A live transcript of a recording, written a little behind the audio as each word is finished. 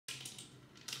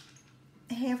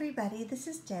Hey everybody, this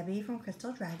is Debbie from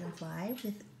Crystal Dragonfly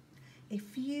with a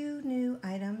few new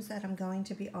items that I'm going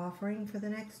to be offering for the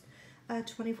next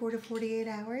 24 to 48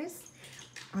 hours.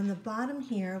 On the bottom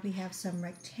here we have some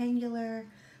rectangular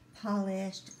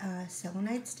polished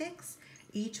selenite sticks.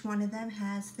 Each one of them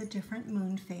has the different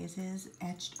moon phases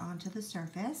etched onto the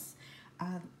surface.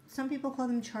 Some people call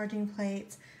them charging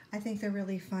plates. I think they're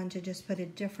really fun to just put a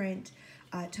different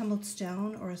tumbled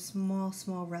stone or a small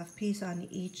rough piece on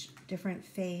each different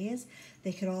phase.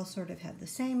 They could all sort of have the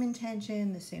same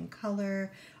intention, the same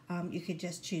color. You could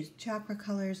just choose chakra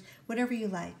colors, whatever you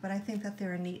like, but I think that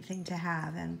they're a neat thing to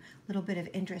have and a little bit of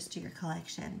interest to your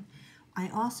collection. I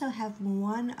also have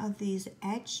one of these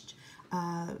etched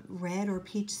red or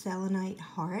peach selenite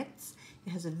hearts.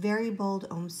 It has a very bold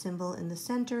Om symbol in the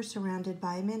center surrounded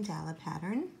by a mandala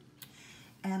pattern.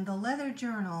 And the leather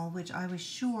journal, which I was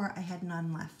sure I had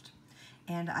none left.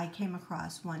 And I came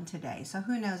across one today. So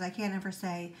who knows, I can't ever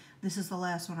say this is the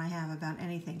last one I have about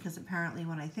anything, because apparently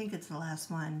when I think it's the last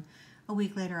one, a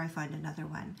week later I find another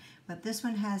one. But this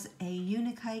one has a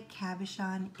unakite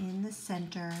cabochon in the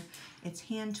center. It's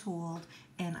hand tooled,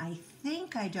 and I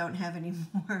think I don't have any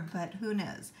more, but who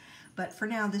knows. But for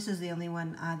now, this is the only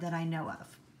one that I know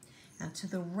of. Now to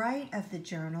the right of the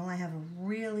journal, I have a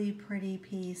really pretty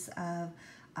piece of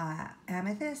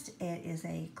amethyst. It is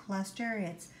a cluster.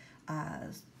 It's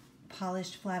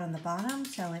polished flat on the bottom,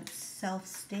 so it's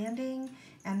self-standing,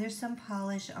 and there's some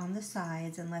polish on the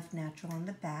sides and left natural on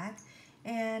the back.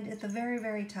 And at the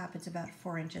very top, it's about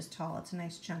 4 inches tall. It's a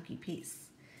nice chunky piece.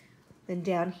 Then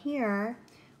down here,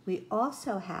 we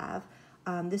also have,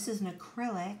 this is an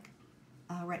acrylic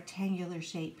rectangular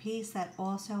shaped piece that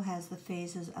also has the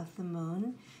phases of the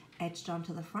moon etched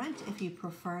onto the front if you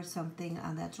prefer something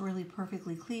that's really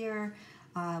perfectly clear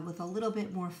with a little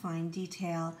bit more fine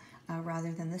detail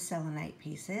rather than the selenite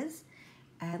pieces.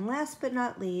 And last but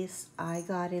not least, I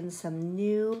got in some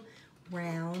new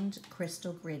round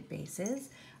crystal grid bases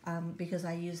because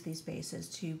I use these bases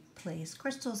to place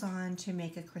crystals on to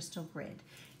make a crystal grid.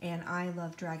 And I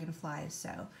love dragonflies,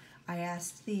 so I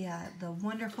asked the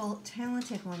wonderful,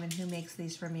 talented woman who makes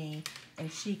these for me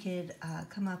if she could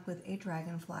come up with a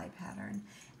dragonfly pattern,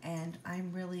 and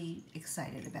I'm really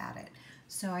excited about it.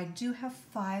 So I do have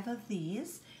 5 of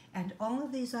these, and all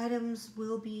of these items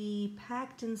will be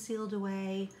packed and sealed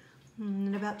away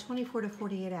in about 24 to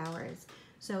 48 hours.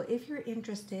 So if you're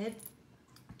interested,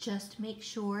 just make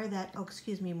sure that, oh,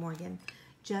 excuse me, Morgan,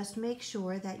 just make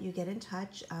sure that you get in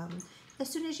touch as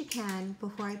soon as you can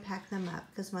before I pack them up,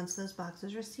 because once those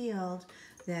boxes are sealed,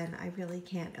 then I really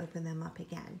can't open them up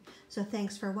again. So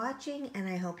thanks for watching, and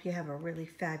I hope you have a really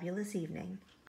fabulous evening.